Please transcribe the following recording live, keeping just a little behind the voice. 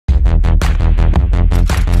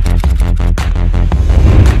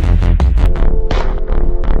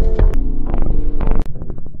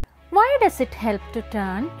does it help to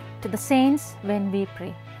turn to the saints when we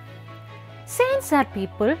pray? Saints are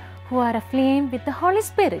people who are aflame with the Holy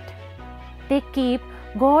Spirit. They keep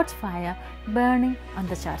God's fire burning on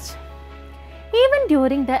the church. Even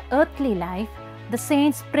during their earthly life, the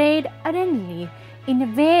saints prayed ardently in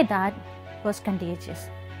a way that was contagious.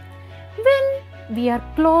 When we are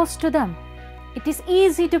close to them, it is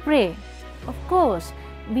easy to pray. Of course,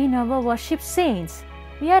 we never worship saints.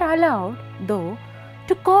 We are allowed, though,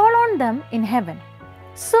 to call on them in heaven,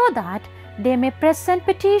 so that they may present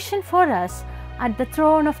petition for us at the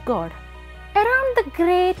throne of God. Around the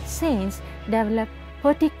great saints develop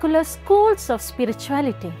particular schools of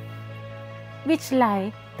spirituality, which,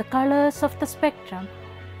 like the colors of the spectrum,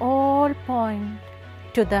 all point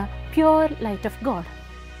to the pure light of God.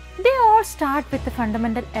 They all start with the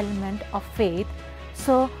fundamental element of faith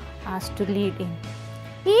so as to lead in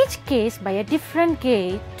each case by a different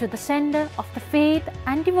gate to the center of the faith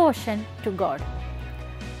and devotion to God.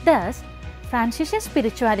 Thus, Franciscan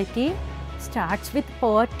spirituality starts with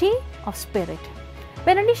poverty of spirit,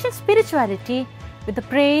 Benedictine spirituality with the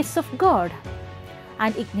praise of God,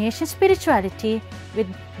 and Ignatian spirituality with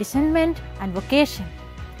discernment and vocation.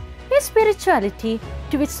 A spirituality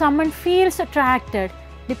to which someone feels attracted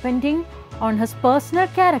depending on his personal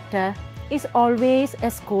character is always a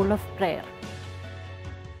school of prayer.